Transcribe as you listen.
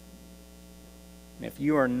If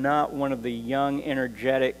you are not one of the young,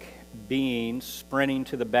 energetic beings sprinting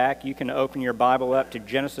to the back, you can open your Bible up to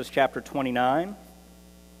Genesis chapter 29.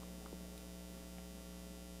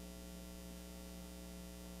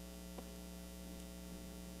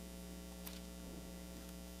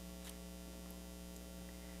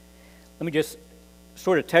 Let me just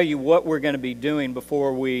sort of tell you what we're going to be doing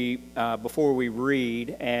before we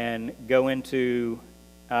read and go into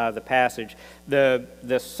the passage.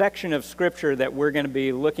 The section of Scripture that we're going to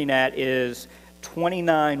be looking at is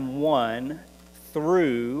 29:1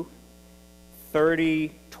 through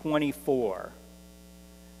 30:24.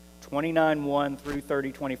 29:1 through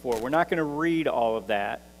 30:24. We're not going to read all of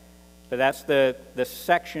that, but that's the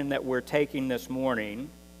section that we're taking this morning.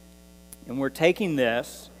 And we're taking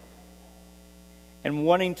this and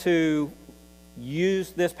wanting to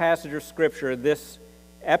use this passage of Scripture, this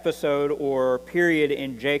episode or period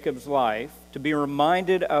in Jacob's life, to be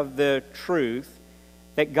reminded of the truth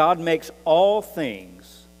that God makes all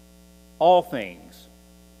things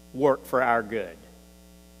work for our good.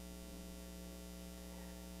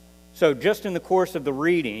 So just in the course of the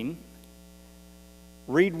reading,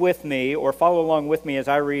 read with me or follow along with me as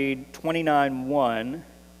I read 29:1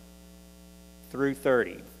 through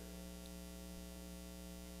 30.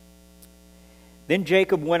 Then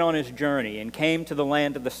Jacob went on his journey and came to the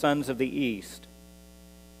land of the sons of the east.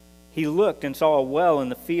 He looked and saw a well in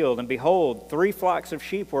the field, and behold, 3 flocks of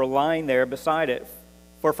sheep were lying there beside it,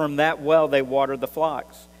 for from that well they watered the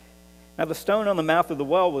flocks. Now the stone on the mouth of the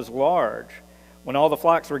well was large. When all the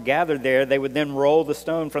flocks were gathered there, they would then roll the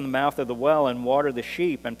stone from the mouth of the well and water the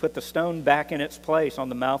sheep, and put the stone back in its place on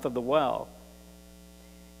the mouth of the well.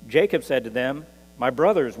 Jacob said to them, "My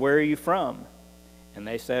brothers, where are you from?" And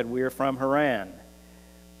they said, "We are from Haran."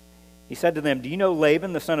 He said to them, "Do you know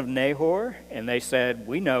Laban, the son of Nahor?" And they said,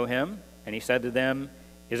 "We know him." And he said to them,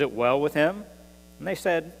 "Is it well with him?" And they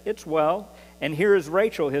said, "It's well. And here is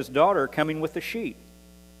Rachel, his daughter, coming with the sheep."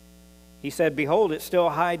 He said, "Behold, it's still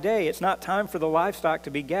high day. It's not time for the livestock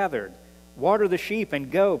to be gathered. Water the sheep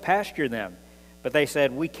and go pasture them." But they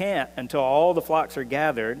said, "We can't until all the flocks are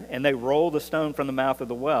gathered." And they rolled the stone from the mouth of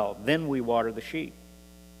the well. Then we water the sheep.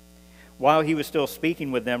 While he was still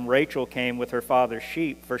speaking with them, Rachel came with her father's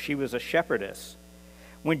sheep, for she was a shepherdess.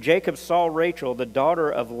 When Jacob saw Rachel, the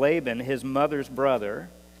daughter of Laban, his mother's brother,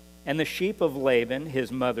 and the sheep of Laban,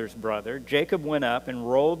 his mother's brother, Jacob went up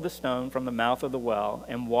and rolled the stone from the mouth of the well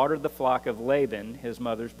and watered the flock of Laban, his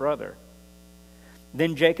mother's brother.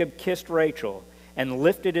 Then Jacob kissed Rachel and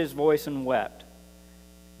lifted his voice and wept.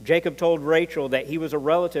 Jacob told Rachel that he was a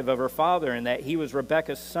relative of her father and that he was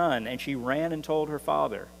Rebekah's son, and she ran and told her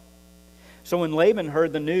father. So when Laban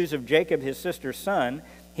heard the news of Jacob, his sister's son,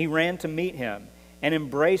 he ran to meet him and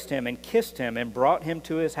embraced him and kissed him and brought him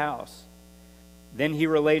to his house. Then he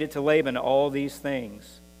related to Laban all these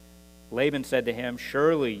things. Laban said to him,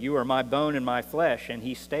 "Surely you are my bone and my flesh," and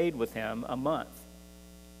he stayed with him a month.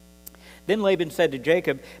 Then Laban said to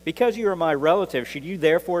Jacob, "Because you are my relative, should you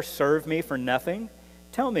therefore serve me for nothing?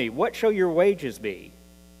 Tell me, what shall your wages be?"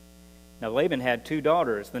 Now Laban had 2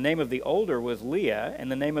 daughters. The name of the older was Leah,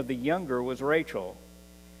 and the name of the younger was Rachel.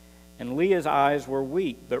 And Leah's eyes were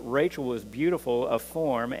weak, but Rachel was beautiful of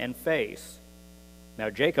form and face.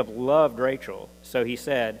 Now Jacob loved Rachel, so he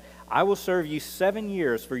said, "I will serve you 7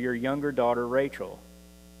 years for your younger daughter Rachel."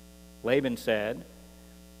 Laban said,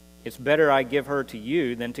 "It's better I give her to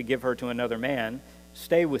you than to give her to another man.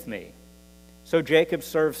 Stay with me." So Jacob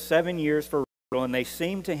served 7 years for Rachel, and they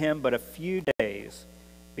seemed to him but a few days,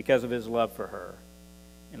 because of his love for her.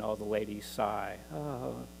 And all the ladies sigh.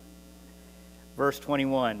 Oh. Verse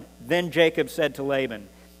 21, Then Jacob said to Laban,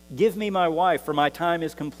 "Give me my wife, for my time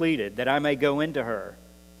is completed, that I may go into her."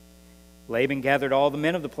 Laban gathered all the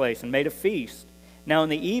men of the place and made a feast. Now in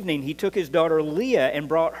the evening he took his daughter Leah and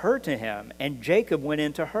brought her to him, and Jacob went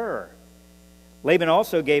into her. Laban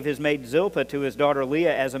also gave his maid Zilpah to his daughter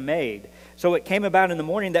Leah as a maid. So it came about in the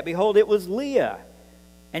morning that, behold, it was Leah.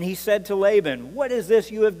 And he said to Laban, "What is this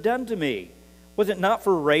you have done to me? Was it not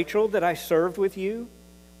for Rachel that I served with you?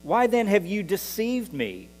 Why then have you deceived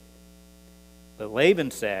me?" But Laban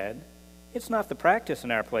said, "It's not the practice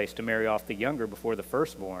in our place to marry off the younger before the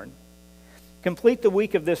firstborn. Complete the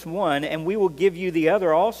week of this one, and we will give you the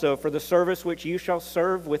other also for the service which you shall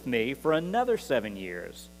serve with me for another 7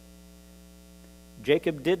 years."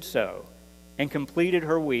 Jacob did so, and completed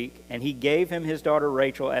her week, and he gave him his daughter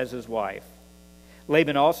Rachel as his wife.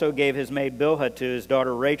 Laban also gave his maid Bilhah to his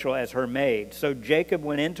daughter Rachel as her maid. So Jacob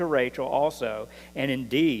went into Rachel also, and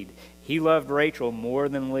indeed he loved Rachel more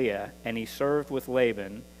than Leah, and he served with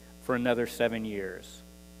Laban for another 7 years.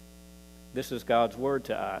 This is God's word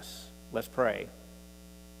to us. Let's pray.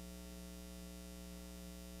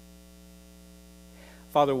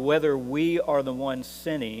 Father, whether we are the ones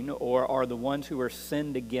sinning or are the ones who are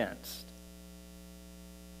sinned against,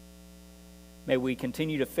 may we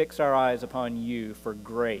continue to fix our eyes upon you for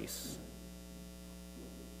grace.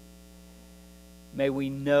 May we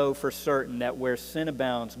know for certain that where sin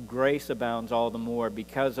abounds, grace abounds all the more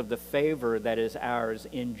because of the favor that is ours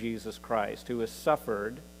in Jesus Christ, who has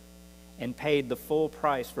suffered and paid the full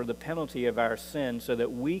price for the penalty of our sin so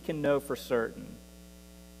that we can know for certain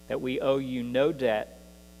that we owe you no debt,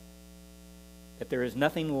 that there is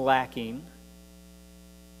nothing lacking,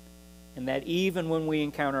 and that even when we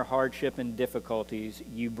encounter hardship and difficulties,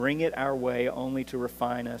 you bring it our way only to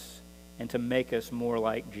refine us and to make us more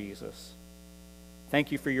like Jesus.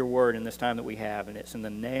 Thank you for your word in this time that we have, and it's in the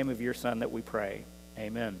name of your Son that we pray.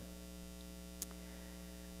 Amen.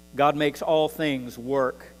 God makes all things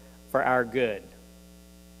work for our good.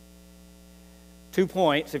 2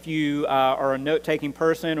 points, if you are a note-taking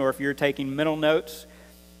person or if you're taking mental notes.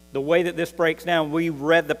 The way that this breaks down, we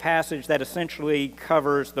read the passage that essentially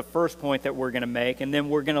covers the first point that we're going to make, and then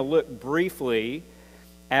we're going to look briefly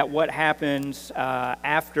at what happens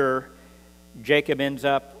after Jacob ends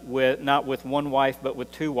up with not with one wife but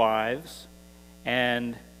with 2 wives,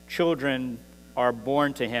 and children are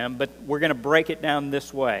born to him. But we're going to break it down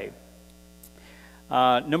this way.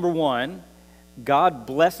 Number 1, God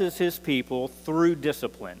blesses his people through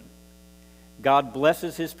discipline. God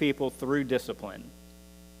blesses his people through discipline.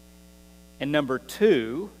 And number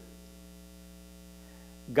 2,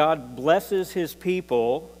 God blesses his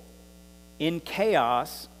people in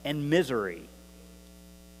chaos and misery.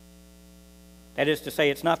 That is to say,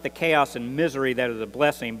 it's not the chaos and misery that is a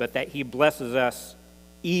blessing, but that he blesses us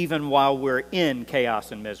even while we're in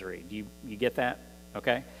chaos and misery. Do you get that?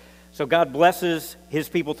 Okay? So God blesses his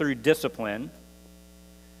people through discipline,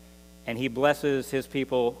 and he blesses his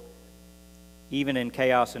people even in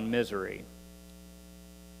chaos and misery.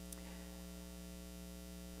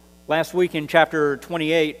 Last week in chapter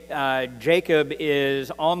 28, Jacob is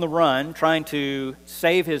on the run trying to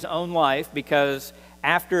save his own life because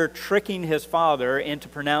after tricking his father into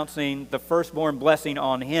pronouncing the firstborn blessing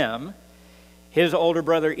on him, his older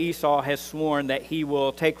brother Esau has sworn that he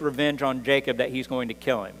will take revenge on Jacob, that he's going to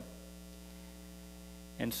kill him.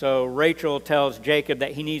 And so Rachel tells Jacob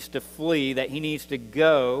that he needs to flee, that he needs to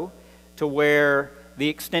go to where the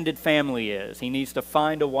extended family is. He needs to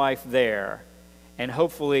find a wife there. And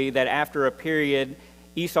hopefully that after a period,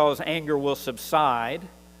 Esau's anger will subside,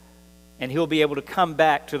 and he'll be able to come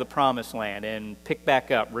back to the promised land and pick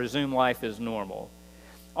back up, resume life as normal.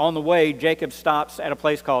 On the way, Jacob stops at a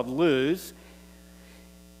place called Luz,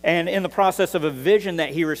 and in the process of a vision that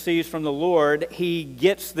he receives from the Lord, he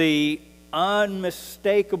gets the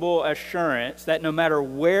unmistakable assurance that no matter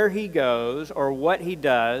where he goes or what he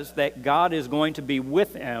does, that God is going to be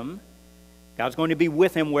with him. God's going to be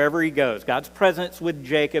with him wherever he goes. God's presence with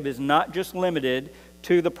Jacob is not just limited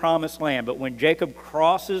to the promised land, but when Jacob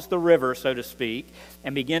crosses the river, so to speak,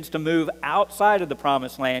 and begins to move outside of the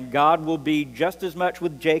promised land, God will be just as much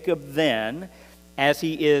with Jacob then as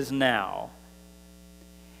he is now.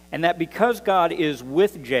 And that because God is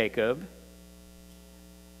with Jacob,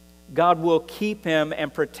 God will keep him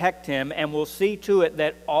and protect him and will see to it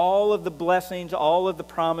that all of the blessings, all of the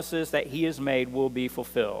promises that he has made will be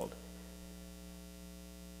fulfilled.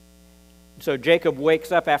 So Jacob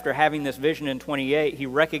wakes up after having this vision in 28. He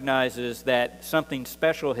recognizes that something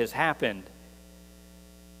special has happened.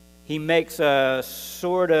 He makes a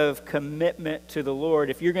sort of commitment to the Lord.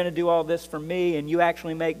 If you're going to do all this for me and you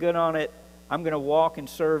actually make good on it, I'm going to walk and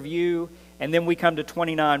serve you. And then we come to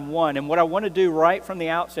 29:1. And what I want to do right from the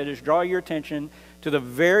outset is draw your attention to the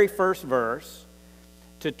very first verse,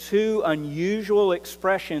 to 2 unusual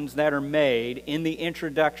expressions that are made in the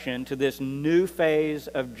introduction to this new phase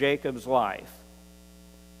of Jacob's life.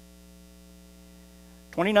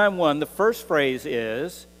 29:1, the first phrase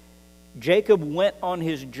is, Jacob went on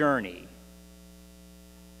his journey.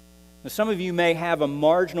 Now, some of you may have a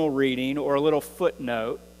marginal reading or a little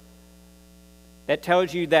footnote that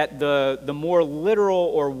tells you that the more literal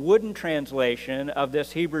or wooden translation of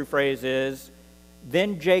this Hebrew phrase is,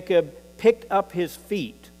 then Jacob picked up his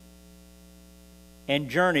feet and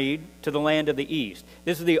journeyed to the land of the east.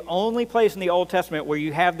 This is the only place in the Old Testament where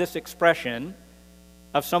you have this expression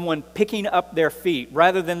of someone picking up their feet,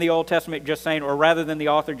 rather than the Old Testament just saying, or rather than the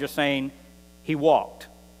author just saying, he walked,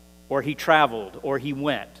 or he traveled, or he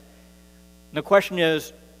went. And the question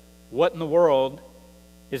is, what in the world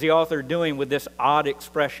is the author doing with this odd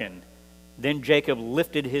expression? Then Jacob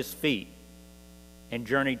lifted his feet and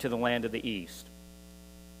journeyed to the land of the east.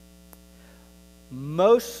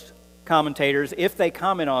 Most commentators, if they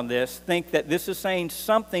comment on this, think that this is saying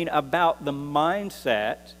something about the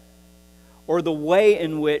mindset or the way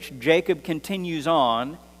in which Jacob continues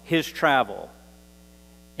on his travel.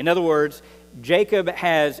 In other words, Jacob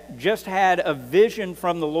has just had a vision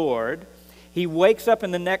from the Lord. He wakes up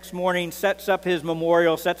in the next morning, sets up his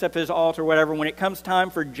memorial, sets up his altar, whatever. When it comes time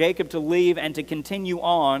for Jacob to leave and to continue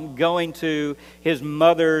on, going to his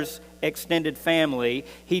mother's extended family,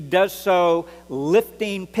 he does so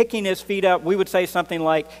lifting, picking his feet up. We would say something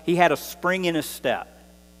like he had a spring in his step.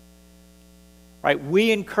 Right?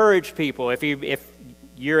 We encourage people, if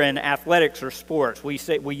you're in athletics or sports, we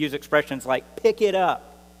use expressions like pick it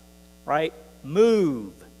up, right?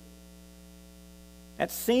 Move. That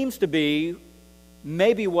seems to be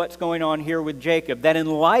maybe what's going on here with Jacob, that in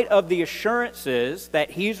light of the assurances that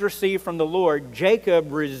he's received from the Lord,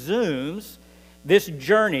 Jacob resumes this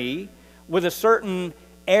journey with a certain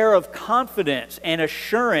air of confidence and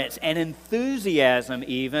assurance and enthusiasm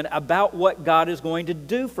even about what God is going to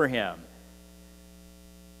do for him.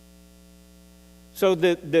 So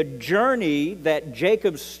the journey that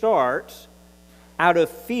Jacob starts out of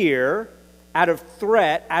fear, out of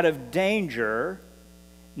threat, out of danger,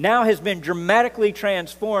 now has been dramatically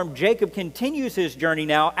transformed. Jacob continues his journey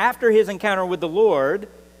now after his encounter with the Lord,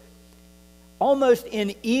 almost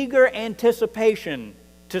in eager anticipation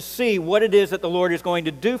to see what it is that the Lord is going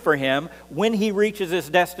to do for him when he reaches his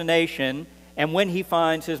destination and when he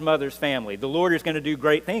finds his mother's family. The Lord is going to do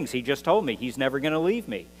great things. He just told me he's never going to leave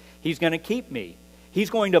me. He's going to keep me. He's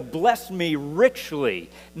going to bless me richly.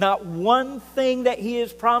 Not one thing that he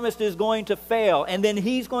has promised is going to fail. And then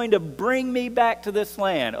he's going to bring me back to this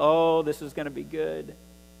land. Oh, this is going to be good.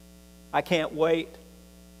 I can't wait.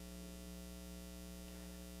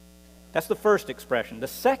 That's the first expression. The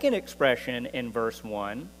second expression in verse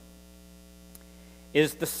 1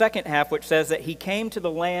 is the second half, which says that he came to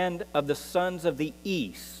the land of the sons of the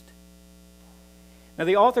east. Now,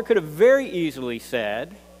 the author could have very easily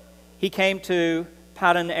said he came to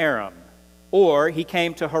Paddan Aram, or he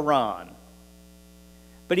came to Haran.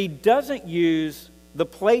 But he doesn't use the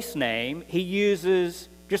place name. He uses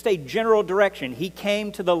just a general direction. He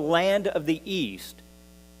came to the land of the east,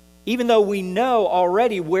 even though we know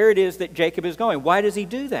already where it is that Jacob is going. Why does he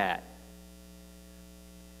do that?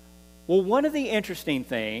 Well, one of the interesting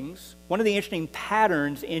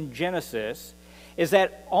patterns in Genesis is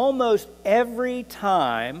that almost every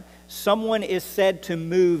time someone is said to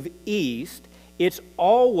move east, it's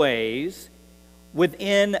always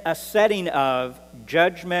within a setting of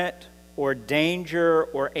judgment or danger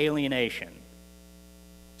or alienation.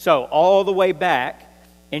 So all the way back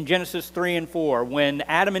in Genesis 3 and 4, when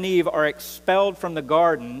Adam and Eve are expelled from the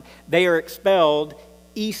garden, they are expelled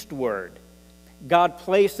eastward. God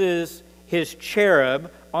places his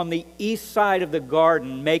cherub on the east side of the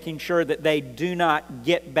garden, making sure that they do not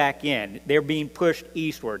get back in. They're being pushed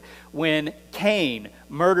eastward. When Cain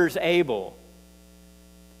murders Abel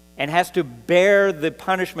and has to bear the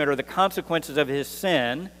punishment or the consequences of his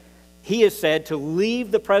sin, he is said to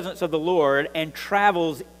leave the presence of the Lord and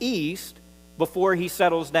travels east before he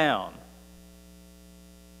settles down.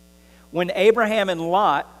 When Abraham and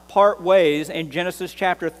Lot part ways in Genesis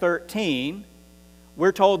chapter 13,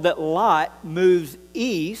 we're told that Lot moves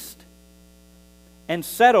east and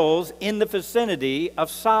settles in the vicinity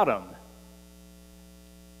of Sodom.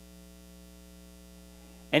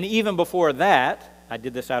 And even before that, I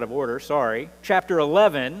did this out of order, sorry. Chapter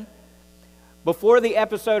 11, before the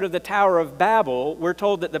episode of the Tower of Babel, we're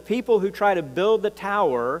told that the people who try to build the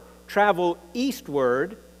tower travel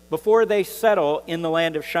eastward before they settle in the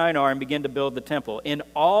land of Shinar and begin to build the temple. In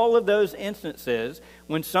all of those instances,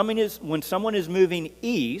 when someone is moving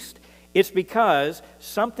east, it's because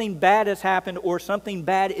something bad has happened or something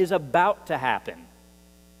bad is about to happen.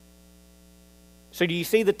 So do you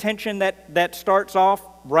see the tension that starts off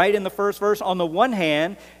right in the first verse? On the one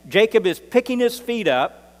hand, Jacob is picking his feet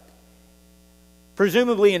up,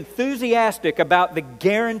 presumably enthusiastic about the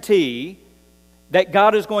guarantee that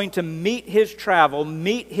God is going to meet his travel,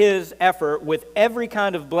 meet his effort with every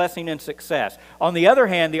kind of blessing and success. On the other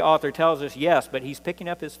hand, the author tells us, yes, but he's picking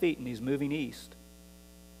up his feet and he's moving east.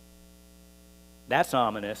 That's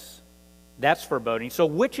ominous. That's foreboding. So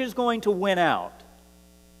which is going to win out?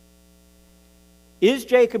 Is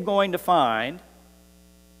Jacob going to find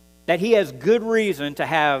that he has good reason to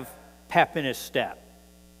have pep in his step?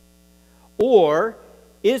 Or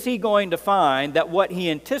is he going to find that what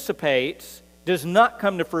he anticipates does not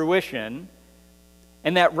come to fruition,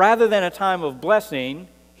 and that rather than a time of blessing,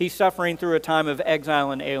 he's suffering through a time of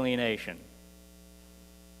exile and alienation?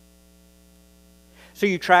 So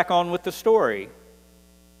you track on with the story.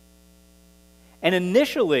 And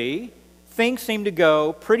initially, things seem to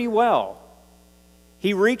go pretty well.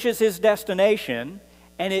 He reaches his destination,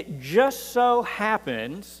 and it just so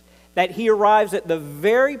happens that he arrives at the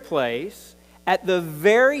very place, at the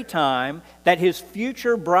very time that his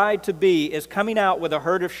future bride-to-be is coming out with a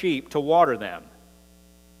herd of sheep to water them.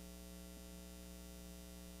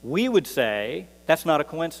 We would say that's not a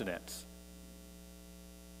coincidence.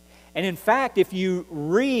 And in fact, if you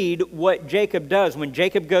read what Jacob does, when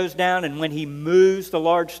Jacob goes down and when he moves the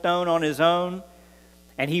large stone on his own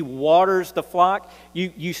and he waters the flock,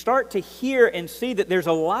 you start to hear and see that there's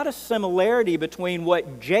a lot of similarity between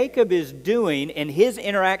what Jacob is doing in his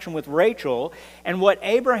interaction with Rachel and what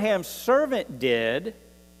Abraham's servant did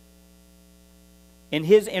in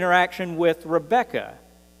his interaction with Rebekah.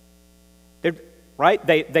 Right?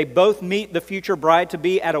 They both meet the future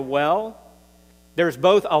bride-to-be at a well. There's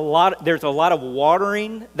a lot of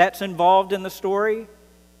watering that's involved in the story.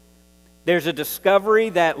 There's a discovery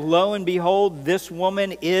that, lo and behold, this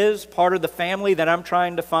woman is part of the family that I'm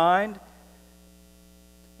trying to find.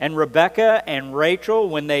 And Rebekah and Rachel,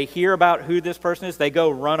 when they hear about who this person is, they go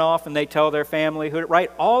run off and they tell their family who,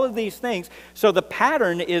 right? All of these things. So the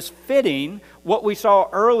pattern is fitting what we saw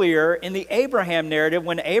earlier in the Abraham narrative.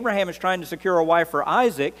 When Abraham is trying to secure a wife for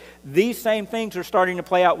Isaac, these same things are starting to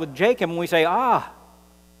play out with Jacob. And we say,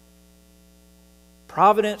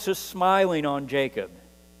 providence is smiling on Jacob.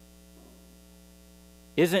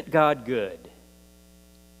 Isn't God good?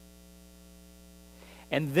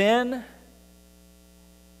 And then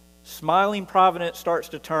smiling providence starts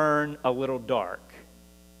to turn a little dark.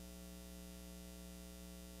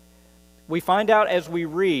 We find out as we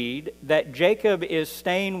read that Jacob is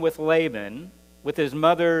staying with Laban, with his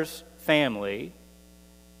mother's family,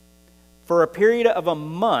 for a period of a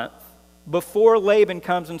month before Laban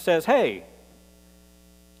comes and says, hey,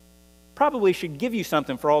 probably should give you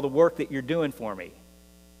something for all the work that you're doing for me.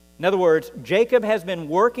 In other words, Jacob has been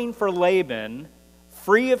working for Laban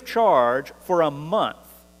free of charge for a month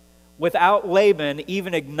without Laban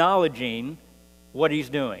even acknowledging what he's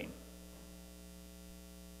doing.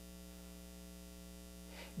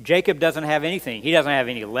 Jacob doesn't have anything. He doesn't have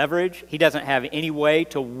any leverage. He doesn't have any way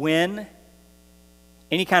to win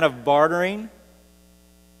any kind of bartering.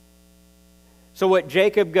 So what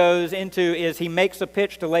Jacob goes into is he makes a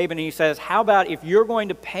pitch to Laban and he says, how about if you're going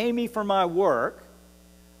to pay me for my work,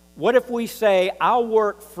 what if we say I'll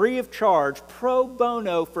work free of charge, pro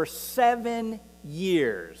bono, for 7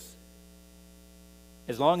 years?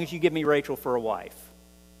 As long as you give me Rachel for a wife.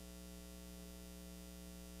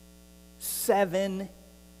 7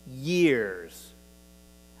 years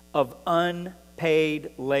of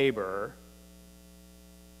unpaid labor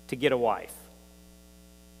to get a wife.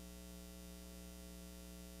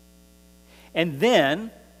 And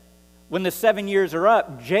then, when the 7 years are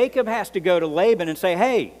up, Jacob has to go to Laban and say,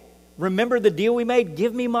 hey, remember the deal we made?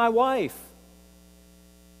 Give me my wife.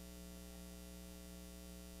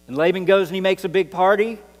 And Laban goes and he makes a big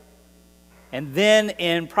party. And then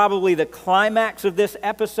in probably the climax of this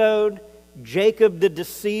episode, Jacob the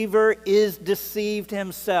deceiver is deceived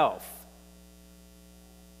himself.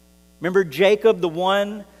 Remember Jacob, the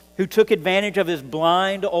one who took advantage of his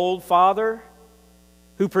blind old father,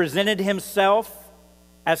 who presented himself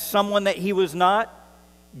as someone that he was not?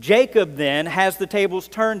 Jacob then has the tables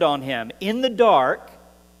turned on him. In the dark,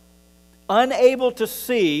 unable to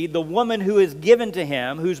see the woman who is given to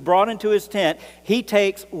him, who's brought into his tent, he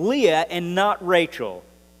takes Leah and not Rachel.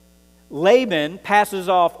 Laban passes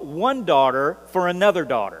off one daughter for another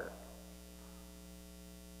daughter.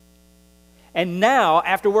 And now,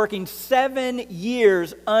 after working 7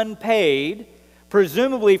 years unpaid,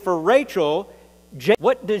 presumably for Rachel,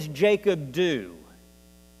 what does Jacob do?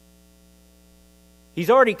 He's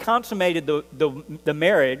already consummated the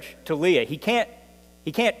marriage to Leah. He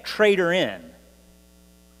can't trade her in.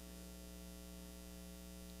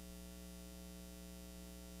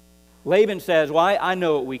 Laban says, well, I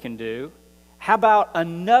know what we can do. How about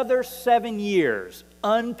another 7 years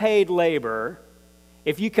unpaid labor?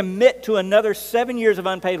 If you commit to another 7 years of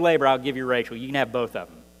unpaid labor, I'll give you Rachel. You can have both of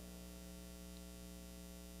them.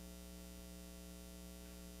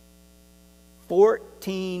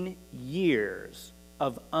 14 years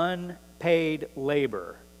of unpaid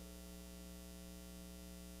labor.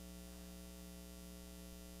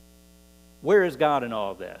 Where is God in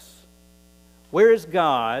all this? Where is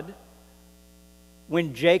God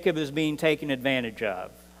when Jacob is being taken advantage of?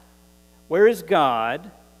 Where is God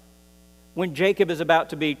when Jacob is about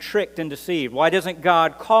to be tricked and deceived? Why doesn't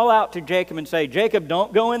God call out to Jacob and say, Jacob,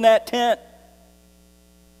 don't go in that tent.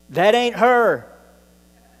 That ain't her.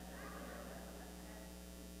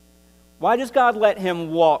 Why does God let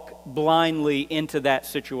him walk blindly into that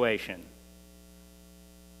situation?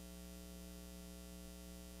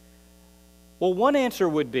 Well, one answer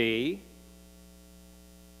would be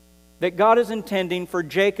that God is intending for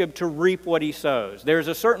Jacob to reap what he sows. There's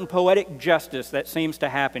a certain poetic justice that seems to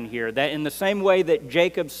happen here, that in the same way that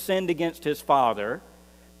Jacob sinned against his father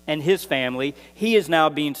and his family, he is now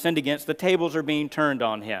being sinned against. The tables are being turned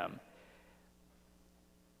on him.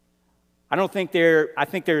 I think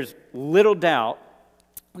there's little doubt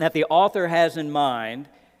that the author has in mind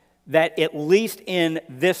that at least in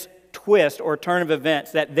this twist or turn of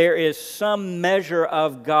events, that there is some measure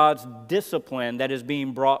of God's discipline that is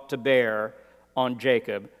being brought to bear on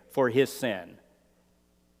Jacob for his sin.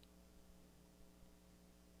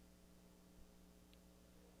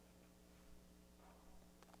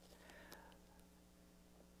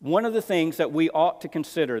 One of the things that we ought to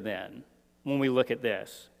consider then, when we look at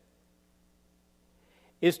this,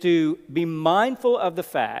 is to be mindful of the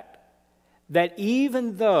fact that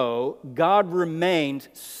even though God remains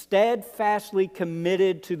steadfastly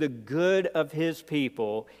committed to the good of his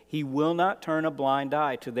people, he will not turn a blind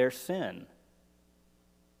eye to their sin.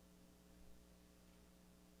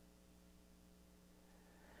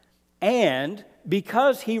 And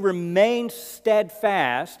because he remains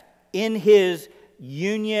steadfast in his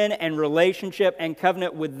union and relationship and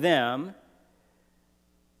covenant with them,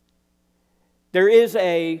 there is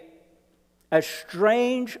a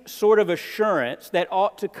strange sort of assurance that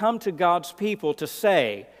ought to come to God's people to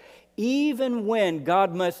say, even when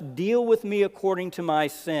God must deal with me according to my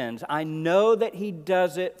sins, I know that he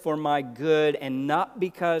does it for my good and not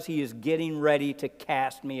because he is getting ready to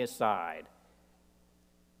cast me aside.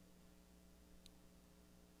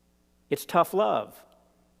 It's tough love.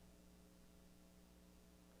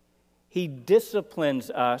 He disciplines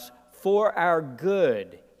us for our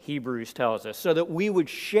good, Hebrews tells us, so that we would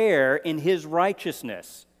share in his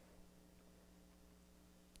righteousness.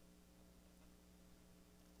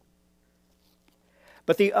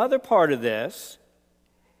 But the other part of this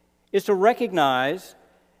is to recognize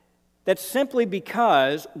that simply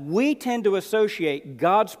because we tend to associate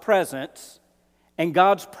God's presence and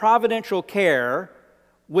God's providential care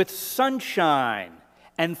with sunshine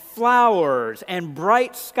and flowers and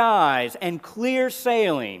bright skies and clear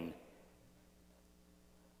sailing,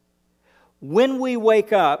 when we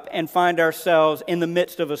wake up and find ourselves in the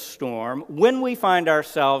midst of a storm, when we find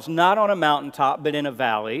ourselves not on a mountaintop but in a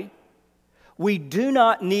valley, we do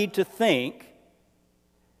not need to think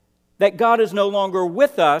that God is no longer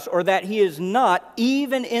with us or that he is not,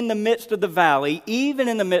 even in the midst of the valley, even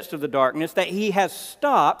in the midst of the darkness, that he has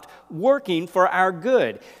stopped working for our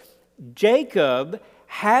good. Jacob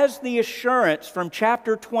has the assurance from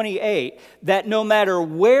chapter 28 that no matter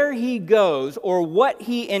where he goes or what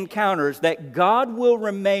he encounters, that God will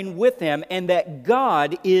remain with him and that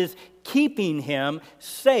God is keeping him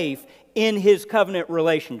safe in his covenant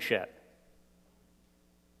relationship.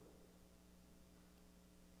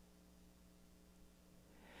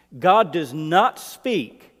 God does not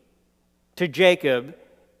speak to Jacob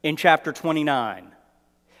in chapter 29.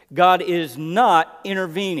 God is not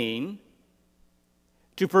intervening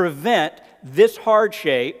to prevent this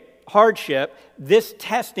hardship, this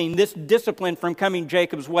testing, this discipline from coming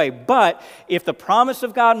Jacob's way. But if the promise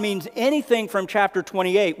of God means anything from chapter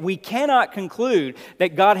 28, we cannot conclude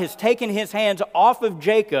that God has taken his hands off of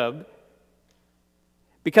Jacob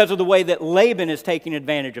because of the way that Laban is taking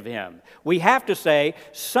advantage of him. We have to say,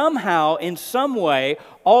 somehow, in some way,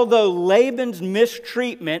 although Laban's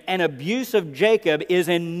mistreatment and abuse of Jacob is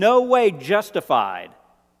in no way justified,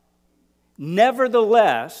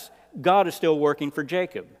 nevertheless, God is still working for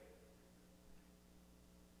Jacob.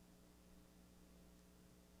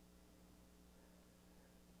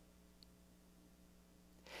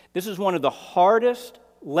 This is one of the hardest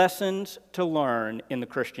lessons to learn in the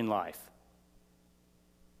Christian life.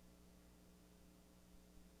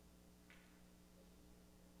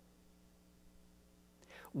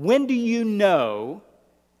 When do you know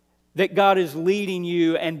that God is leading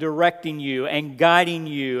you and directing you and guiding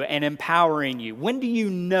you and empowering you? When do you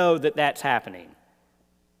know that that's happening?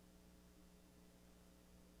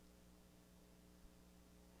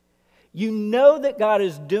 You know that God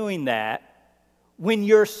is doing that when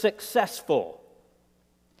you're successful.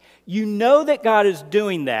 You know that God is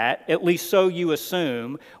doing that, at least so you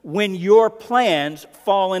assume, when your plans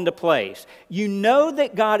fall into place. You know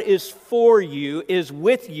that God is for you, is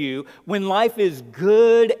with you, when life is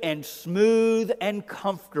good and smooth and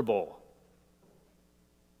comfortable.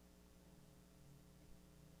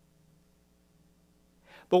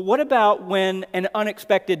 But what about when an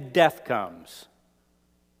unexpected death comes?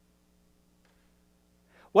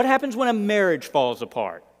 What happens when a marriage falls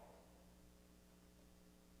apart?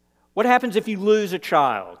 What happens if you lose a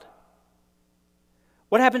child?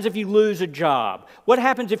 What happens if you lose a job? What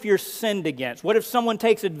happens if you're sinned against? What if someone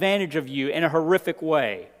takes advantage of you in a horrific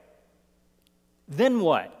way? Then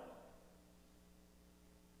what?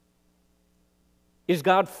 Is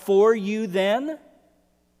God for you then?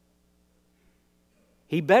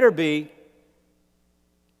 He better be.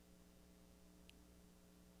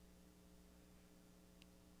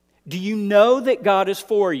 Do you know that God is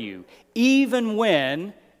for you, even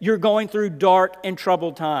when you're going through dark and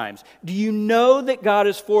troubled times? Do you know that God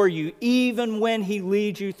is for you, even when He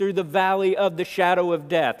leads you through the valley of the shadow of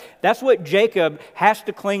death? That's what Jacob has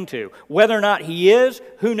to cling to. Whether or not he is,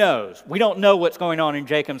 who knows? We don't know what's going on in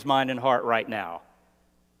Jacob's mind and heart right now.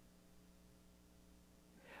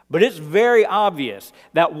 But it's very obvious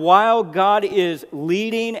that while God is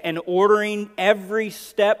leading and ordering every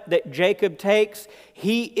step that Jacob takes,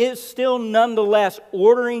 He is still nonetheless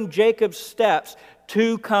ordering Jacob's steps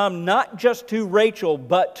to come not just to Rachel,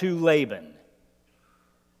 but to Laban.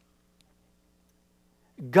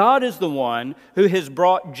 God is the one who has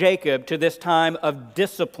brought Jacob to this time of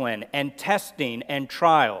discipline and testing and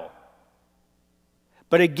trial.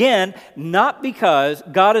 But again, not because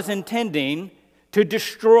God is intending to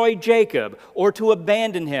destroy Jacob or to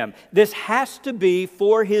abandon him. This has to be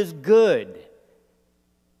for his good.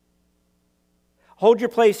 Hold your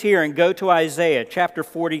place here and go to Isaiah chapter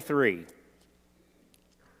 43.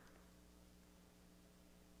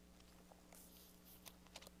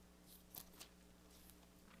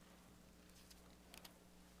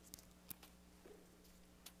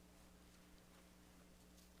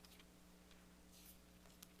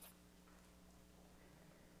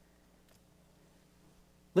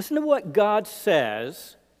 Listen to what God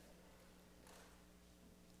says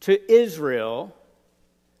to Israel,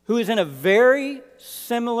 who is in a very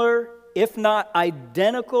similar, if not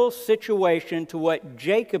identical, situation to what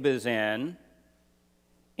Jacob is in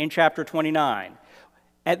chapter 29.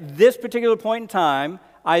 At this particular point in time,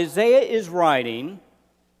 Isaiah is writing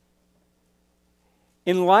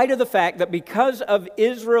in light of the fact that because of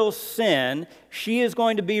Israel's sin, she is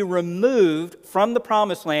going to be removed from the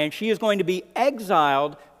promised land. She is going to be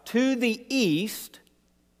exiled to the east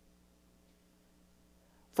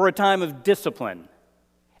for a time of discipline.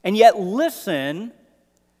 And yet listen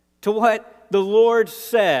to what the Lord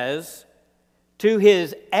says to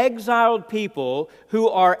His exiled people who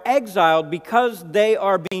are exiled because they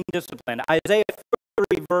are being disciplined. Isaiah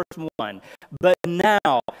 43 verse 1. But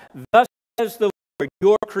now, thus says the Lord,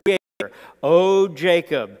 your Creator, O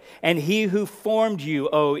Jacob, and He who formed you,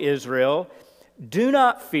 O Israel, do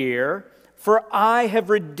not fear, for I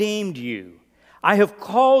have redeemed you. I have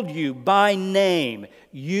called you by name.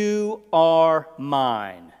 You are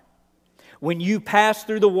mine. When you pass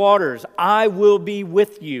through the waters, I will be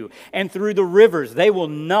with you, and through the rivers, they will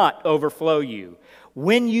not overflow you.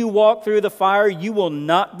 When you walk through the fire, you will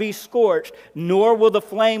not be scorched, nor will the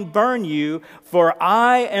flame burn you, for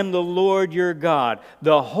I am the Lord your God,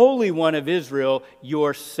 the Holy One of Israel,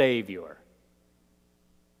 your Savior.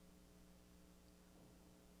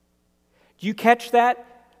 Do you catch that?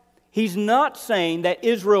 He's not saying that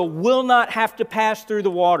Israel will not have to pass through the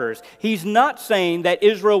waters. He's not saying that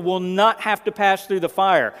Israel will not have to pass through the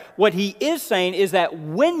fire. What he is saying is that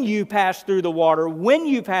when you pass through the water, when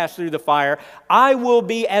you pass through the fire, I will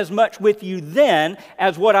be as much with you then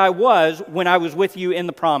as what I was when I was with you in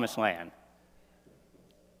the promised land.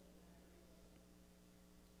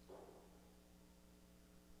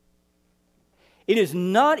 It is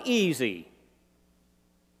not easy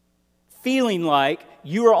feeling like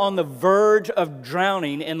you are on the verge of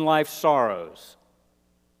drowning in life's sorrows.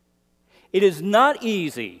 It is not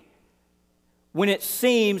easy when it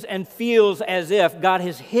seems and feels as if God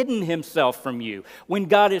has hidden Himself from you, when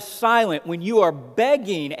God is silent, when you are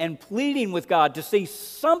begging and pleading with God to see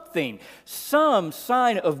something, some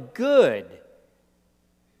sign of good.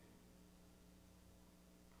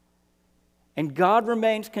 And God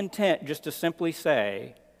remains content just to simply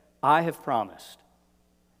say, I have promised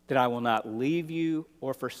that I will not leave you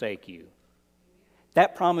or forsake you.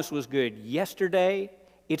 That promise was good yesterday,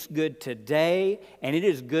 it's good today, and it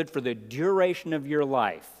is good for the duration of your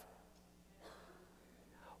life.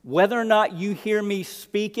 Whether or not you hear me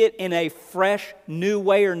speak it in a fresh, new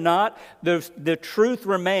way or not, the truth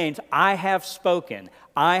remains, I have spoken,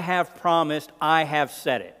 I have promised, I have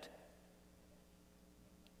said it.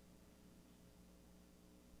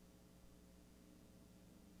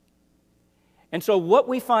 And so what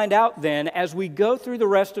we find out then as we go through the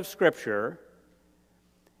rest of Scripture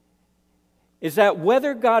is that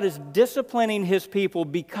whether God is disciplining His people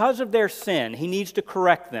because of their sin, He needs to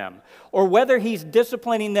correct them, or whether He's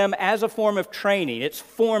disciplining them as a form of training, it's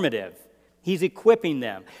formative, He's equipping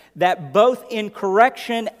them, that both in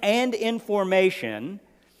correction and in formation,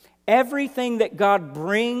 everything that God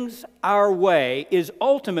brings our way is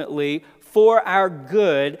ultimately for our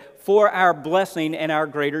good, for our blessing, and our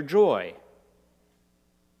greater joy.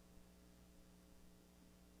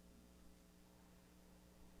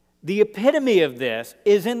 The epitome of this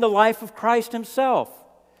is in the life of Christ Himself.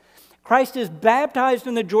 Christ is baptized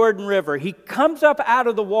in the Jordan River. He comes up out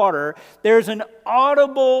of the water. There's an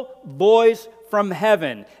audible voice from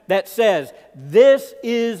heaven that says, "This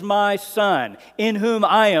is my Son, in whom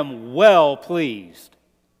I am well pleased."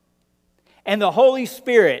 And the Holy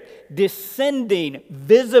Spirit descending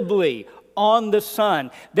visibly on the Son.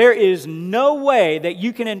 There is no way that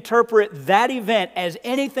you can interpret that event as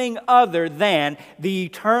anything other than the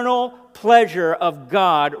eternal pleasure of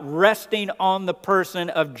God resting on the person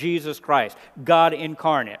of Jesus Christ, God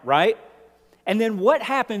incarnate, right? And then what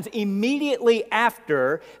happens immediately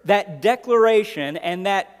after that declaration and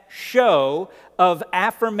that show of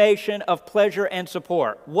affirmation of pleasure and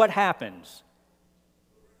support? What happens?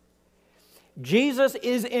 Jesus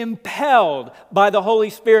is impelled by the Holy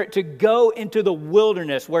Spirit to go into the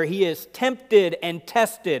wilderness where He is tempted and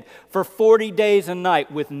tested for 40 days and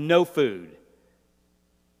nights with no food.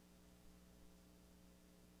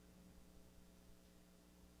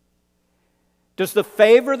 Does the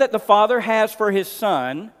favor that the Father has for His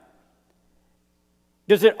Son,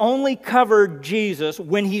 does it only cover Jesus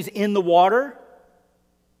when He's in the water?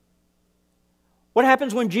 What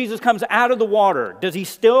happens when Jesus comes out of the water? Does He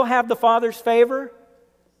still have the Father's favor?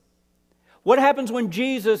 What happens when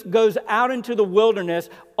Jesus goes out into the wilderness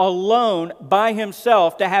alone by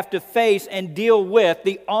Himself to have to face and deal with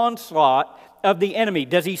the onslaught of the enemy?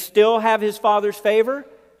 Does He still have His Father's favor?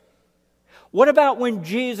 What about when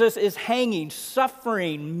Jesus is hanging,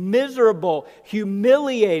 suffering, miserable,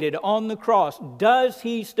 humiliated on the cross? Does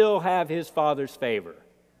He still have His Father's favor?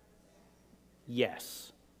 Yes.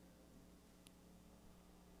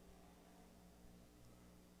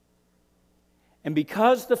 And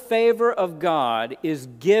because the favor of God is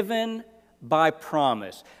given by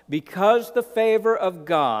promise, because the favor of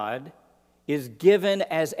God is given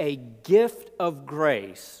as a gift of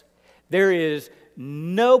grace, there is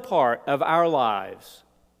no part of our lives,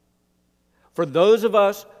 for those of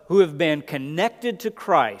us who have been connected to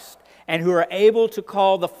Christ and who are able to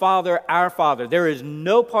call the Father our Father, there is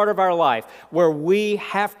no part of our life where we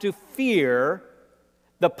have to fear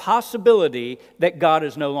the possibility that God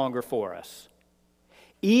is no longer for us.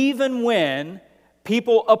 Even when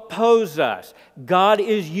people oppose us, God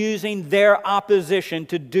is using their opposition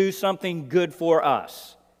to do something good for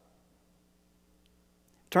us.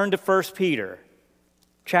 Turn to 1 Peter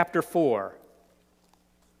chapter 4.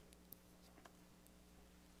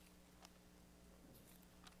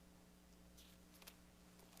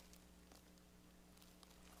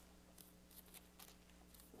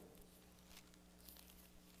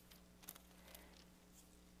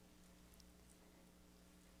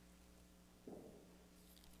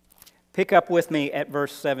 Pick up with me at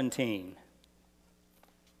verse 17.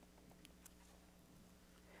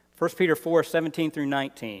 1 Peter 4, 17 through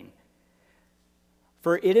 19.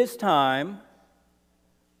 For it is time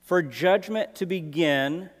for judgment to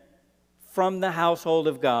begin from the household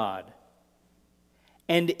of God.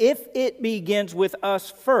 And if it begins with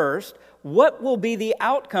us first, what will be the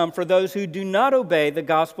outcome for those who do not obey the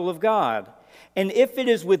gospel of God? And if it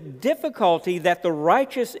is with difficulty that the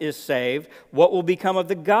righteous is saved, what will become of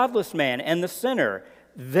the godless man and the sinner?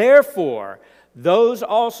 Therefore, those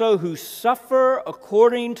also who suffer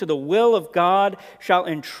according to the will of God shall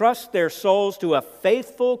entrust their souls to a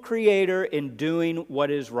faithful Creator in doing what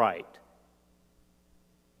is right.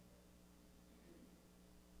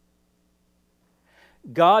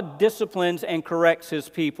 God disciplines and corrects His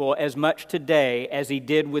people as much today as He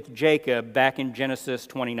did with Jacob back in Genesis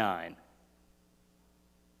 29.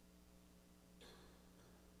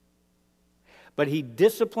 But He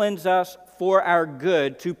disciplines us for our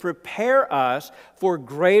good to prepare us for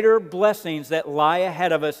greater blessings that lie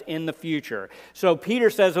ahead of us in the future. So Peter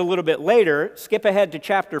says a little bit later, skip ahead to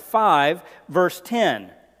chapter 5, verse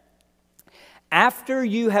 10. After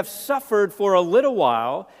you have suffered for a little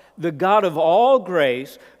while, the God of all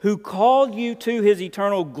grace, who called you to His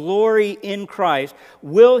eternal glory in Christ,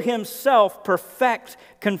 will Himself perfect,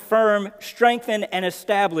 confirm, strengthen, and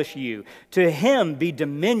establish you. To Him be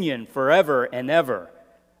dominion forever and ever.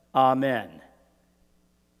 Amen.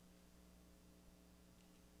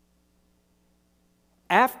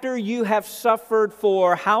 After you have suffered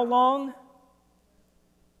for how long?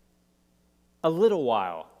 A little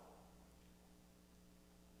while.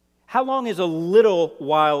 How long is a little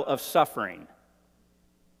while of suffering?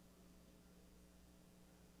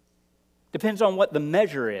 Depends on what the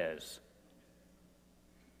measure is.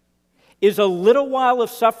 Is a little while of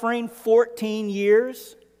suffering 14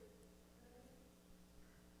 years?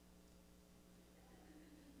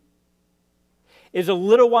 Is a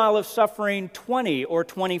little while of suffering 20 or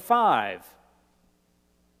 25?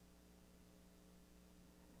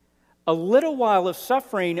 A little while of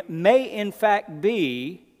suffering may in fact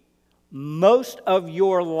be most of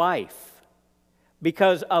your life,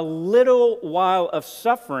 because a little while of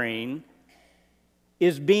suffering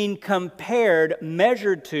is being compared,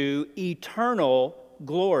 measured to eternal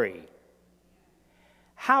glory.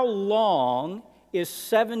 How long is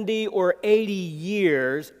 70 or 80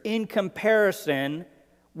 years in comparison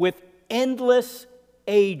with endless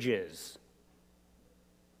ages?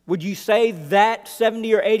 Would you say that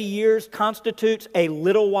 70 or 80 years constitutes a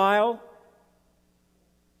little while?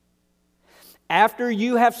 After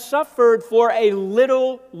you have suffered for a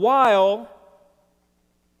little while,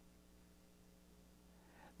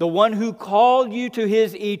 the one who called you to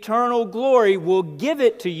his eternal glory will give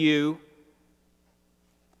it to you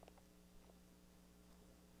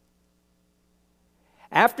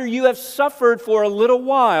after you have suffered for a little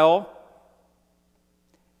while,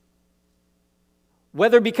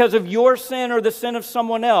 whether because of your sin or the sin of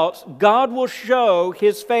someone else, God will show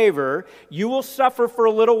his favor. You will suffer for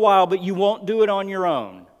a little while, but you won't do it on your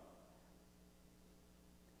own.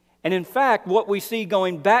 And in fact, what we see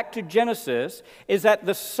going back to Genesis is that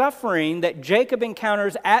the suffering that Jacob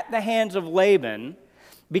encounters at the hands of Laban,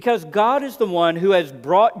 because God is the one who has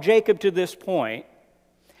brought Jacob to this point,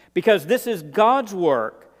 because this is God's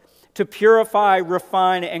work to purify,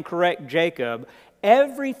 refine, and correct Jacob,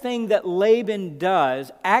 everything that Laban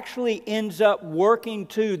does actually ends up working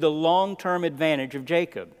to the long-term advantage of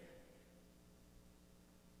Jacob.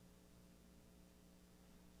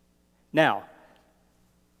 Now,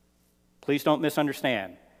 please don't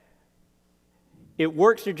misunderstand. It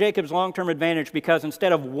works to Jacob's long-term advantage because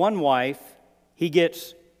instead of one wife, he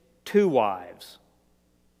gets 2 wives.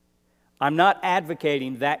 I'm not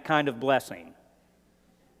advocating that kind of blessing.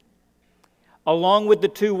 Along with the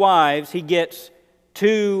 2 wives, he gets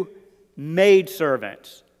 2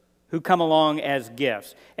 maidservants who come along as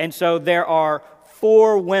gifts. And so there are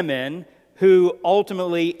 4 women who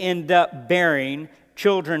ultimately end up bearing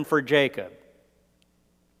children for Jacob.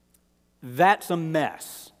 That's a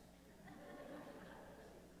mess.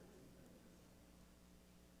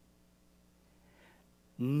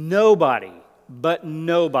 Nobody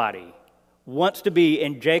wants to be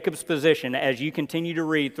in Jacob's position as you continue to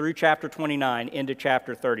read through chapter 29 into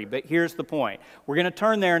chapter 30. But here's the point. We're going to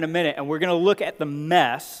turn there in a minute, and we're going to look at the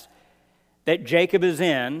mess that Jacob is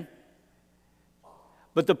in.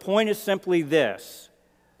 But the point is simply this,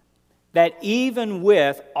 that even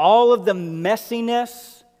with all of the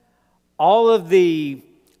messiness, all of the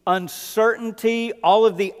uncertainty, all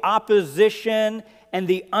of the opposition, and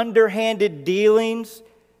the underhanded dealings,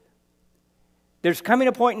 there's coming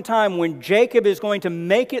a point in time when Jacob is going to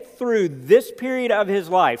make it through this period of his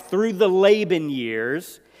life, through the Laban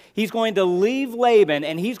years. He's going to leave Laban,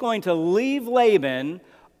 and he's going to leave Laban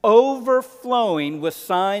overflowing with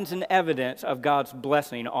signs and evidence of God's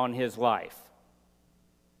blessing on his life.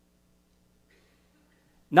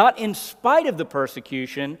 Not in spite of the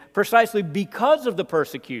persecution, precisely because of the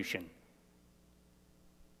persecution.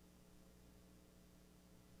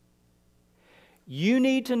 You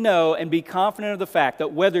need to know and be confident of the fact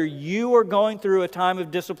that whether you are going through a time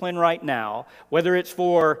of discipline right now, whether it's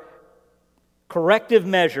for corrective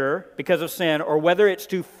measure because of sin, or whether it's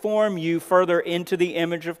to form you further into the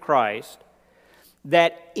image of Christ,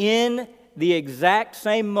 that in the exact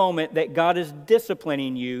same moment that God is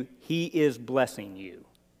disciplining you, He is blessing you.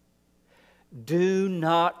 Do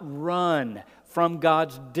not run from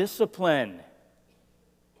God's discipline.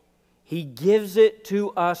 He gives it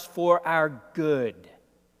to us for our good.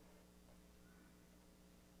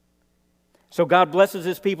 So God blesses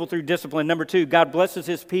His people through discipline. Number 2, God blesses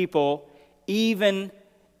His people even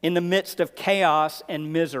in the midst of chaos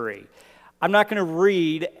and misery. I'm not going to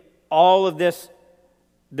read all of this,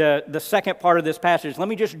 the second part of this passage. Let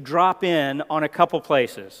me just drop in on a couple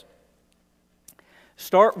places.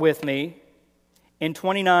 Start with me in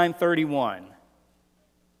 29:31.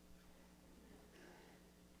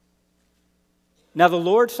 Now the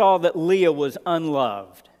Lord saw that Leah was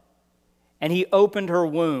unloved, and He opened her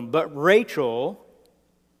womb. But Rachel,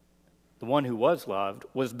 the one who was loved,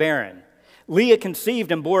 was barren. Leah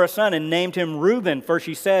conceived and bore a son and named him Reuben, for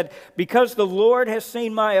she said, "Because the Lord has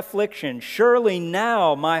seen my affliction, surely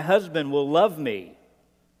now my husband will love me."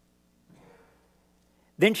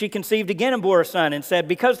 Then she conceived again and bore a son and said,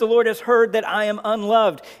 "Because the Lord has heard that I am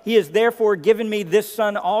unloved, he has therefore given me this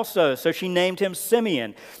son also." So she named him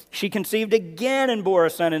Simeon. She conceived again and bore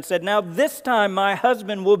a son and said, "Now this time my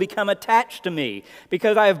husband will become attached to me,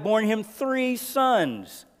 because I have borne him 3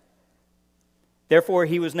 sons." Therefore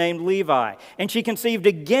he was named Levi. And she conceived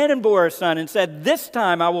again and bore a son and said, "This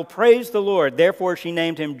time I will praise the Lord." Therefore she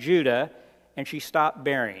named him Judah, and she stopped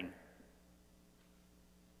bearing.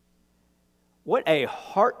 What a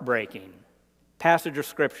heartbreaking passage of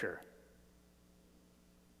Scripture.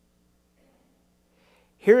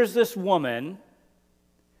 Here's this woman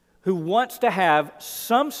who wants to have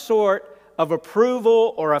some sort of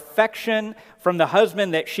approval or affection from the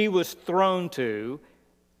husband that she was thrown to.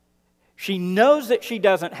 She knows that she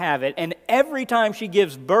doesn't have it, and every time she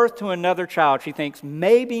gives birth to another child, she thinks,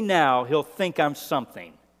 maybe now he'll think I'm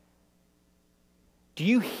something. Do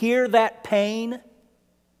you hear that pain?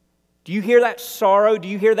 Do you hear that sorrow? Do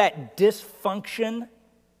you hear that dysfunction?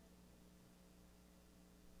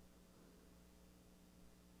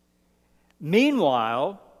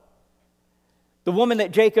 Meanwhile, the woman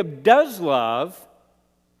that Jacob does love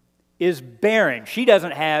is barren. She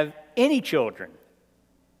doesn't have any children.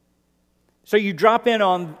 So you drop in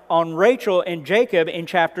on Rachel and Jacob in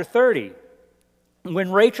chapter 30.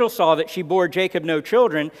 When Rachel saw that she bore Jacob no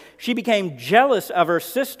children, she became jealous of her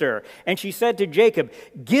sister, and she said to Jacob,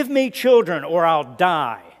 "Give me children or I'll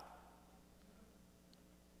die."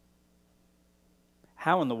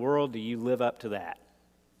 How in the world do you live up to that?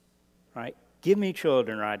 Right? Give me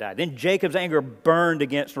children or I die. Then Jacob's anger burned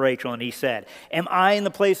against Rachel, and he said, "Am I in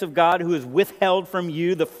the place of God who has withheld from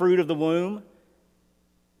you the fruit of the womb?"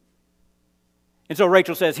 And so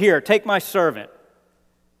Rachel says, "Here, take my servant.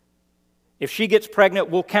 If she gets pregnant,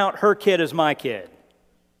 we'll count her kid as my kid."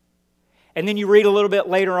 And then you read a little bit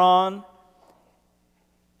later on,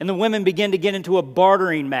 and the women begin to get into a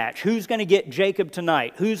bartering match. Who's going to get Jacob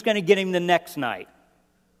tonight? Who's going to get him the next night?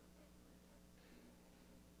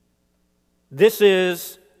 This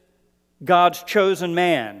is God's chosen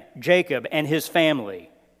man, Jacob, and his family.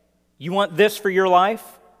 You want this for your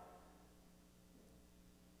life?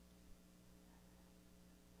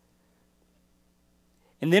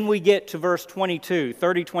 And then we get to verse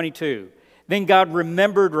 30-22. Then God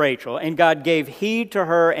remembered Rachel, and God gave heed to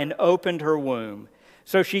her and opened her womb.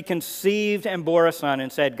 So she conceived and bore a son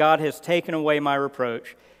and said, "God has taken away my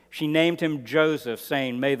reproach." She named him Joseph,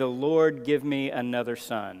 saying, "May the Lord give me another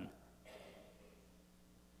son."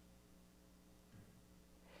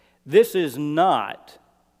 This is not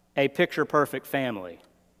a picture-perfect family.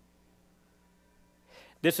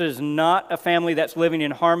 This is not a family that's living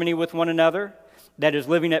in harmony with one another, that is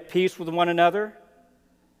living at peace with one another.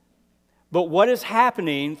 But what is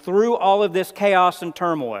happening through all of this chaos and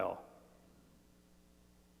turmoil?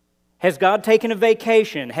 Has God taken a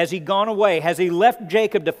vacation? Has he gone away? Has he left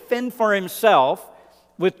Jacob to fend for himself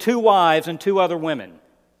with 2 wives and 2 other women?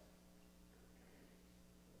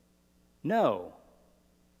 No.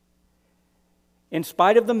 In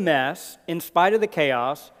spite of the mess, in spite of the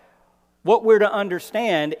chaos, what we're to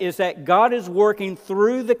understand is that God is working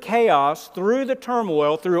through the chaos, through the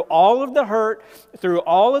turmoil, through all of the hurt, through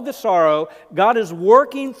all of the sorrow. God is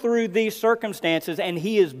working through these circumstances, and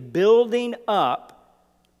he is building up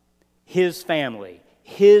his family,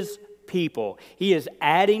 his people. He is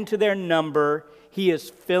adding to their number. He is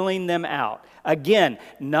filling them out. Again,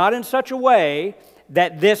 not in such a way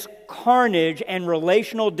that this carnage and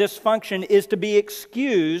relational dysfunction is to be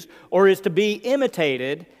excused or is to be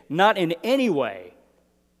imitated, not in any way.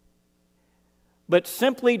 But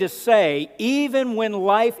simply to say, even when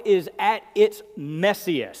life is at its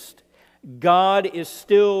messiest, God is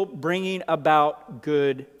still bringing about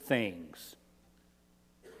good things.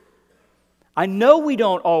 I know we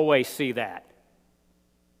don't always see that.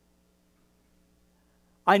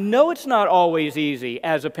 I know it's not always easy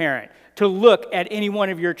as a parent to look at any one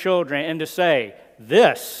of your children and to say,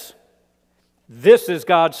 this is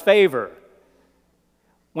God's favor.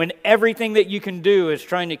 When everything that you can do is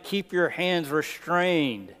trying to keep your hands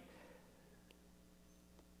restrained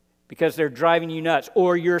because they're driving you nuts.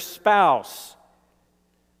 Or your spouse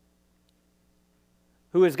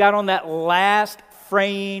who has got on that last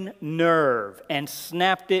fraying nerve and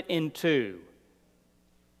snapped it in two.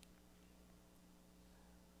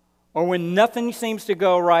 Or when nothing seems to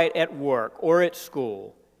go right at work or at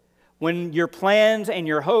school. when your plans and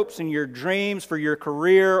your hopes and your dreams for your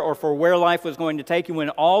career or for where life was going to take you, when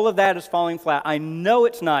all of that is falling flat, I know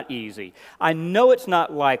it's not easy. I know it's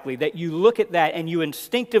not likely that you look at that and you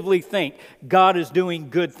instinctively think God is doing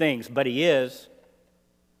good things, but He is.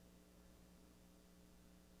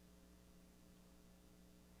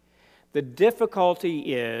 The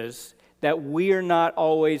difficulty is that we are not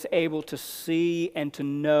always able to see and to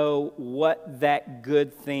know what that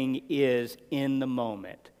good thing is in the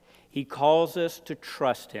moment. He calls us to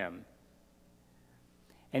trust Him.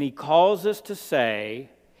 And He calls us to say,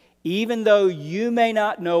 even though you may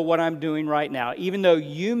not know what I'm doing right now, even though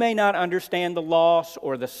you may not understand the loss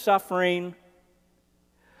or the suffering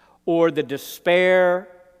or the despair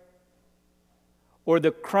or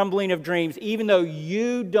the crumbling of dreams, even though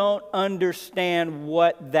you don't understand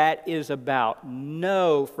what that is about,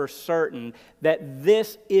 know for certain that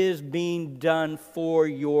this is being done for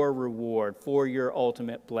your reward, for your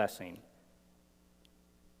ultimate blessing.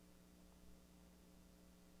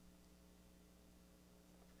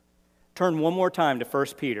 Turn one more time to 1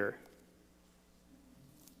 Peter.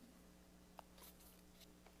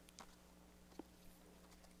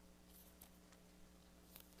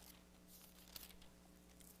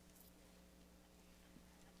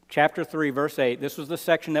 Chapter 3, verse 8. This was the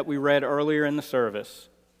section that we read earlier in the service.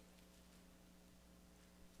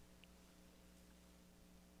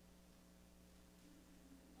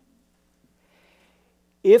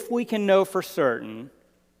 If we can know for certain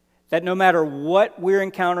that no matter what we're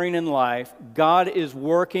encountering in life, God is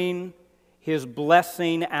working His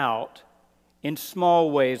blessing out in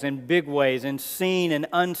small ways, in big ways, in seen and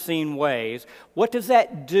unseen ways, what does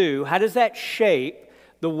that do? How does that shape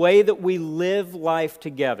the way that we live life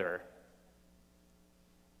together?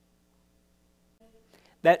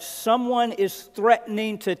 That someone is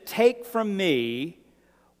threatening to take from me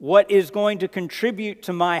what is going to contribute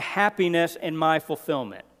to my happiness and my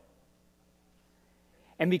fulfillment.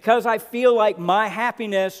 And because I feel like my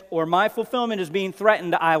happiness or my fulfillment is being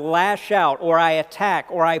threatened, I lash out or I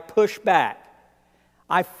attack or I push back.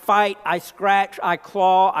 I fight, I scratch, I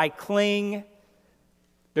claw, I cling.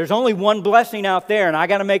 There's only one blessing out there, and I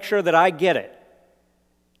got to make sure that I get it.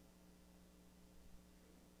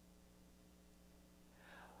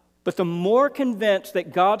 But the more convinced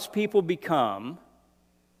that God's people become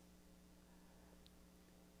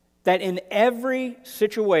that in every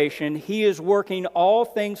situation He is working all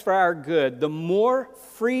things for our good, the more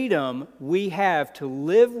freedom we have to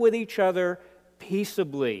live with each other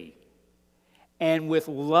peaceably and with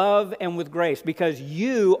love and with grace, because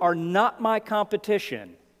you are not my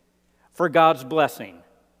competition for God's blessing.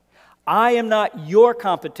 I am not your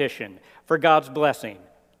competition for God's blessing.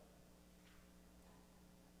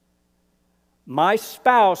 My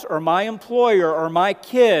spouse or my employer or my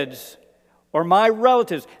kids or my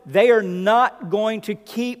relatives, they are not going to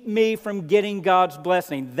keep me from getting God's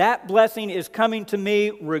blessing. That blessing is coming to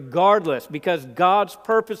me regardless, because God's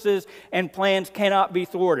purposes and plans cannot be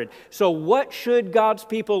thwarted. So what should God's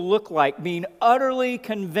people look like, being utterly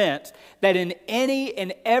convinced that in any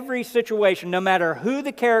and every situation, no matter who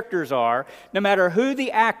the characters are, no matter who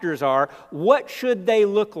the actors are, what should they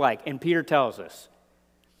look like? And Peter tells us.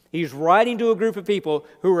 He's writing to a group of people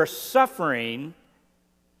who are suffering,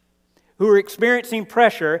 who are experiencing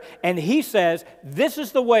pressure, and he says, this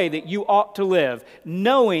is the way that you ought to live,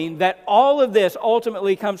 knowing that all of this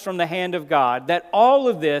ultimately comes from the hand of God, that all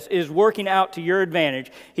of this is working out to your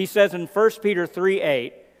advantage. He says in 1 Peter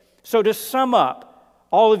 3:8, so to sum up,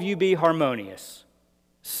 all of you be harmonious,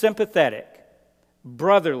 sympathetic,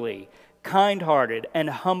 brotherly, kind-hearted,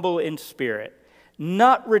 and humble in spirit,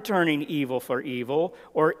 not returning evil for evil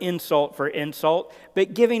or insult for insult,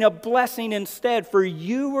 but giving a blessing instead, for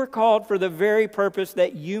you were called for the very purpose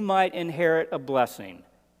that you might inherit a blessing.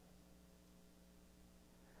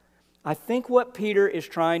 I think what Peter is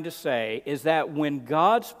trying to say is that when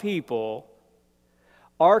God's people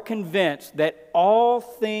are convinced that all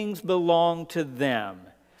things belong to them,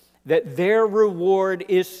 that their reward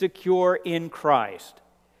is secure in Christ,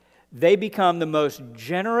 they become the most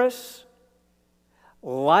generous,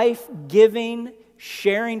 life-giving,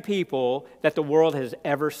 sharing people that the world has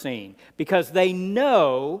ever seen, because they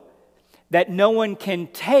know that no one can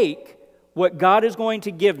take what God is going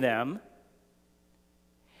to give them,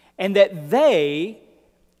 and that they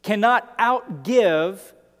cannot outgive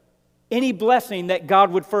any blessing that God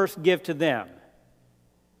would first give to them.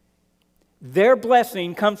 Their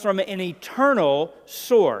blessing comes from an eternal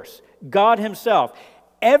source, God Himself.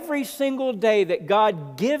 every single day that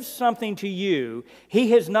God gives something to you,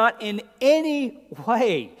 He has not in any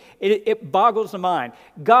way, it boggles the mind,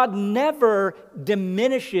 God never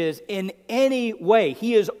diminishes in any way.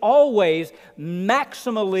 He is always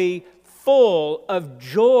maximally full of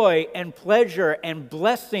joy and pleasure and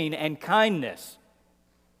blessing and kindness.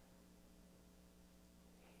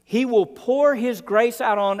 He will pour His grace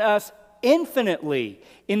out on us infinitely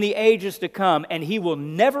in the ages to come, and He will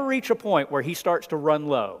never reach a point where He starts to run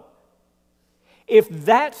low. If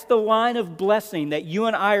that's the line of blessing that you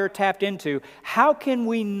and I are tapped into, how can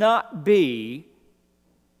we not be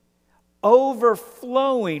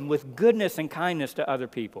overflowing with goodness and kindness to other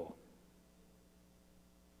people?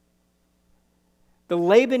 The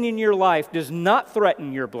Laban in your life does not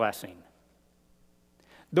threaten your blessing.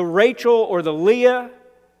 The Rachel or the Leah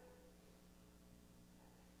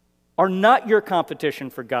are not your competition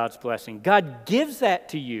for God's blessing. God gives that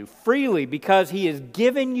to you freely because He has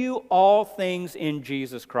given you all things in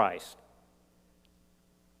Jesus Christ.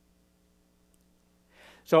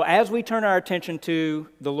 So as we turn our attention to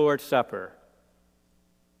the Lord's Supper,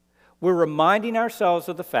 we're reminding ourselves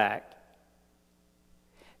of the fact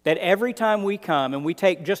that every time we come and we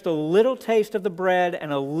take just a little taste of the bread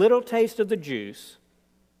and a little taste of the juice,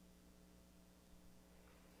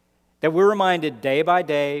 that we're reminded day by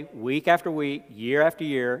day, week after week, year after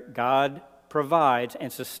year, God provides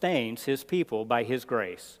and sustains His people by His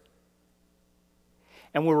grace.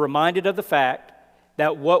 And we're reminded of the fact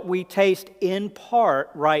that what we taste in part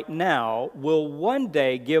right now will one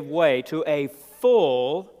day give way to a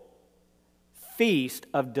full feast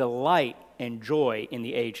of delight and joy in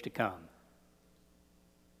the age to come.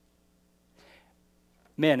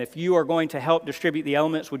 Men, if you are going to help distribute the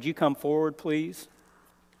elements, would you come forward, please?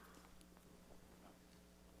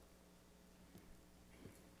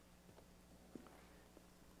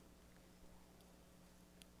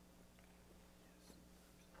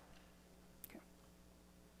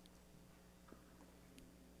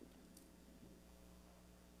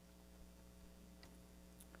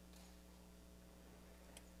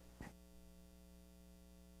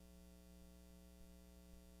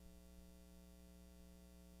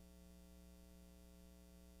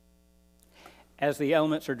 As the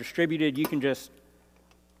elements are distributed, you can just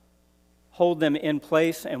hold them in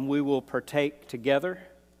place and we will partake together.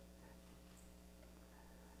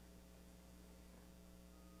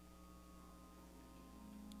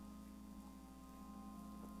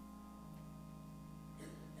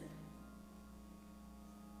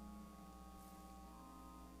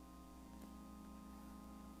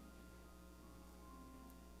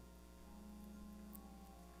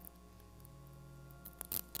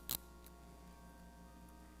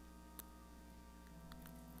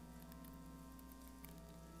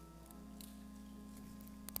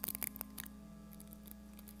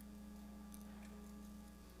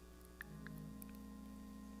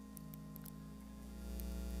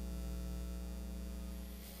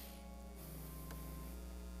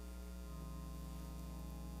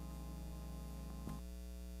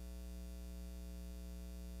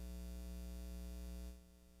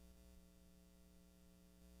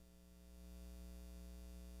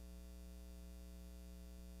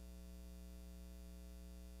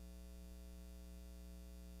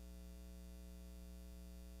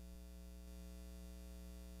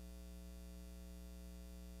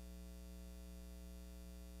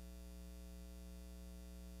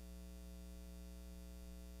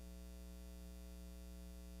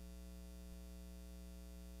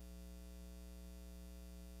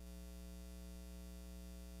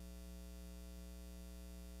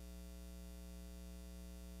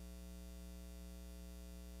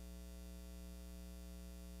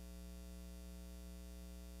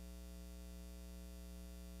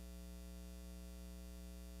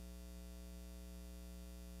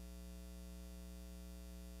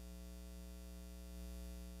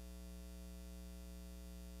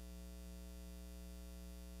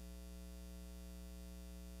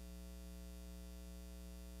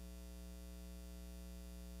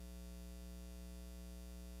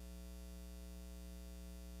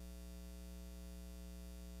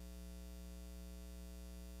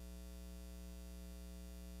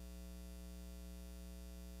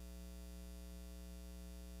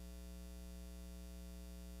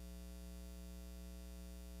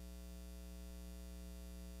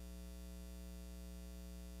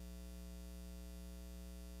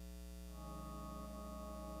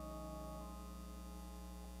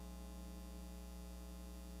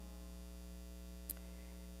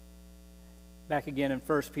 Back again in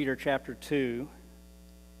 1 Peter chapter 2,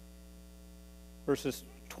 verses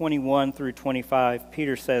 21 through 25,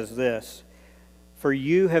 Peter says this, For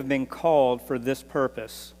you have been called for this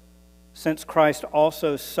purpose, since Christ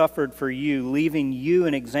also suffered for you, leaving you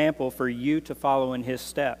an example for you to follow in his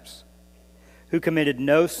steps, who committed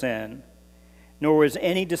no sin, nor was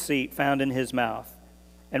any deceit found in his mouth.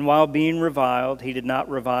 And while being reviled, he did not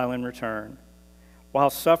revile in return.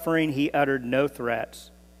 While suffering, he uttered no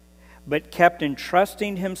threats, but kept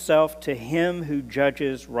entrusting himself to him who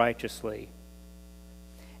judges righteously.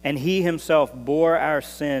 And he himself bore our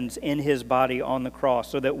sins in his body on the cross,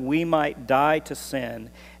 so that we might die to sin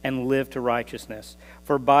and live to righteousness.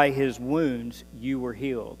 For by his wounds you were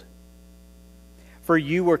healed. For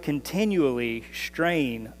you were continually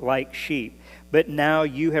straying like sheep, but now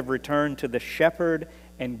you have returned to the shepherd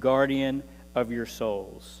and guardian of your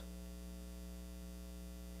souls.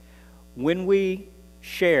 When we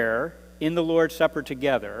share in the Lord's Supper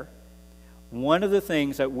together, one of the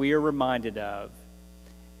things that we are reminded of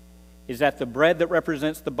is that the bread that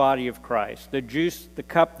represents the body of Christ, the juice, the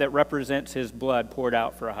cup that represents his blood poured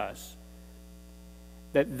out for us,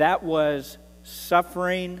 that was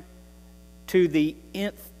suffering to the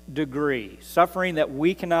nth degree, suffering that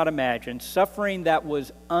we cannot imagine, suffering that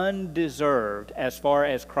was undeserved as far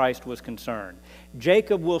as Christ was concerned.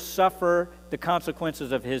 Jacob will suffer the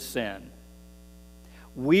consequences of his sin.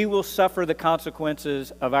 We will suffer the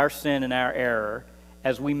consequences of our sin and our error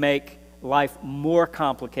as we make life more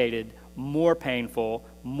complicated, more painful,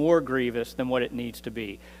 more grievous than what it needs to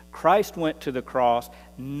be. Christ went to the cross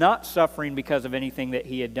not suffering because of anything that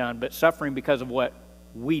he had done, but suffering because of what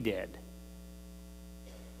we did.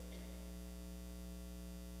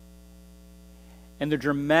 And the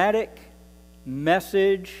dramatic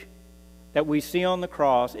message that we see on the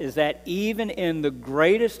cross is that even in the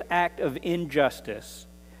greatest act of injustice,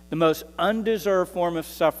 the most undeserved form of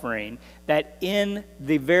suffering, that in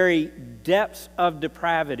the very depths of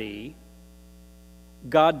depravity,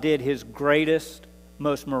 God did his greatest,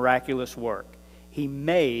 most miraculous work. He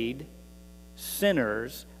made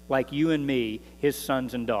sinners like you and me his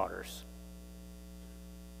sons and daughters.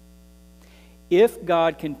 If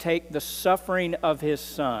God can take the suffering of his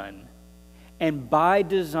Son and by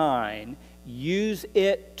design use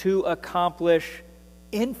it to accomplish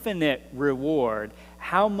infinite reward,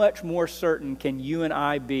 how much more certain can you and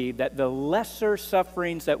I be that the lesser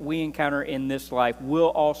sufferings that we encounter in this life will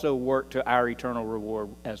also work to our eternal reward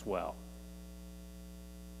as well?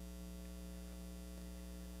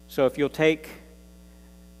 So if you'll take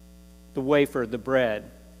the wafer, the bread,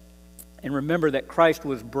 and remember that Christ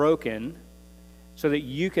was broken so that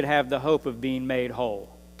you could have the hope of being made whole,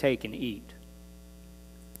 take and eat.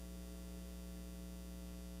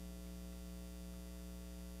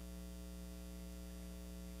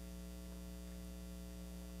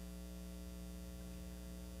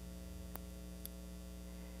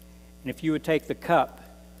 And if you would take the cup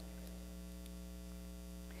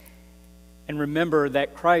and remember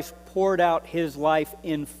that Christ poured out his life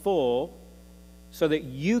in full so that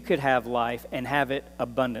you could have life and have it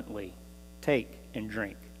abundantly. Take and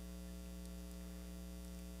drink.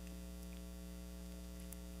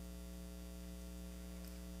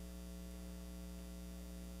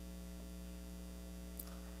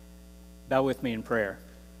 Bow with me in prayer.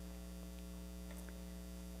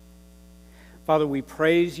 Father, we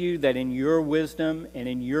praise you that in your wisdom and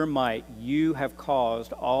in your might, you have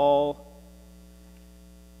caused all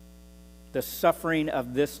the suffering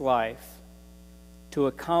of this life to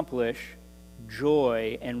accomplish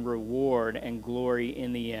joy and reward and glory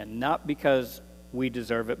in the end. Not because we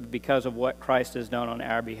deserve it, but because of what Christ has done on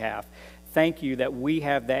our behalf. Thank you that we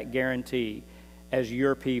have that guarantee as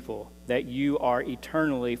your people, that you are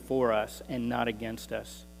eternally for us and not against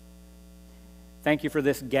us. Thank you for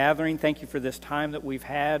this gathering. Thank you for this time that we've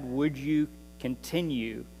had. Would you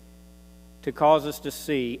continue to cause us to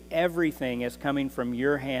see everything as coming from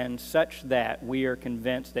your hand, such that we are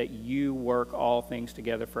convinced that you work all things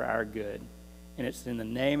together for our good. And it's in the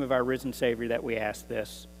name of our risen Savior that we ask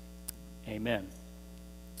this. Amen.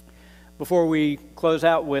 Before we close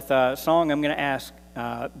out with a song, I'm going to ask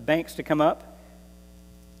Banks to come up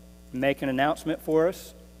and make an announcement for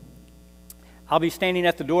us. I'll be standing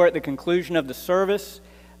at the door at the conclusion of the service.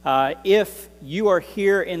 If you are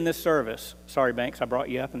here in this service, sorry, Banks, I brought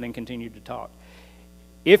you up and then continued to talk.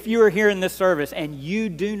 If you are here in this service and you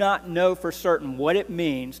do not know for certain what it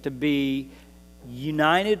means to be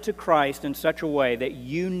united to Christ in such a way that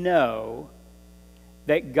you know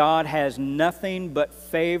that God has nothing but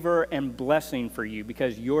favor and blessing for you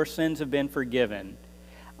because your sins have been forgiven,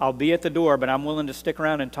 I'll be at the door, but I'm willing to stick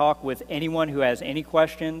around and talk with anyone who has any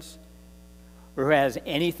questions or who has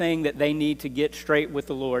anything that they need to get straight with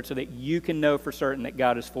the Lord so that you can know for certain that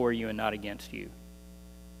God is for you and not against you.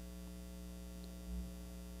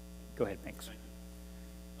 Go ahead, thanks.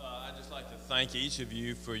 I'd just like to thank each of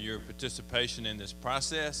you for your participation in this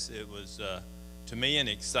process. It was, to me, an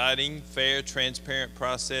exciting, fair, transparent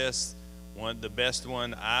process, the best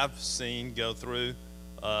one I've seen go through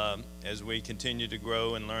as we continue to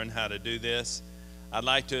grow and learn how to do this. I'd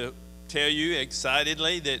like to tell you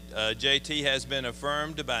excitedly that JT has been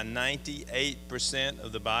affirmed by 98%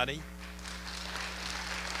 of the body.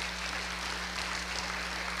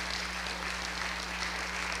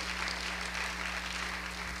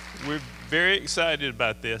 We're very excited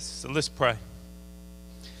about this, so let's pray.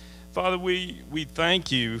 Father, we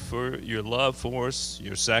thank you for your love for us,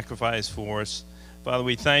 your sacrifice for us. Father,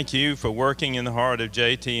 we thank you for working in the heart of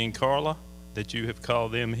JT and Carla, that you have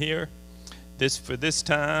called them here. For this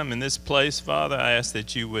time and this place, Father, I ask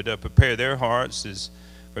that you would prepare their hearts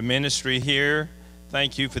for ministry here.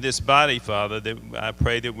 Thank you for this body, Father, that I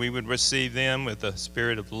pray that we would receive them with a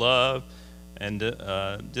spirit of love and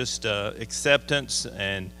acceptance,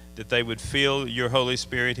 and that they would feel your Holy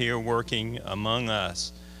Spirit here working among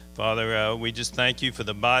us. Father, we just thank you for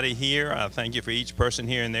the body here. I thank you for each person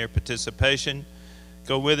here and their participation.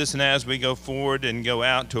 Go with us now as we go forward and go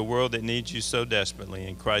out to a world that needs you so desperately.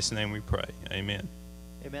 In Christ's name we pray. Amen.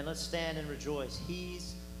 Amen. Let's stand and rejoice.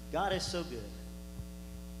 God is so good.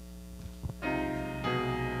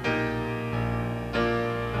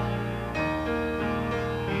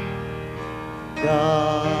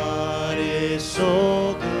 God is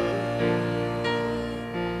so good.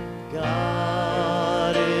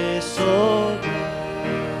 God is so good.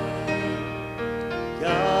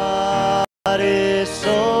 God is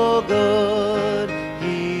so good.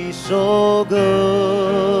 He's so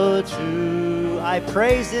good to. I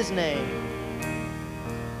praise his name.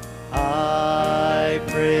 I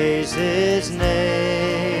praise his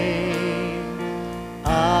name.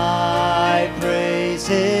 I praise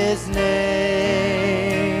his name.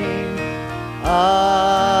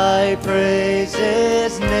 I praise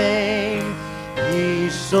his name.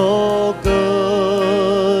 He's so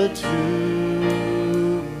good to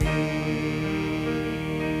me.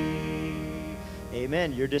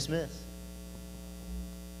 Amen. You're dismissed.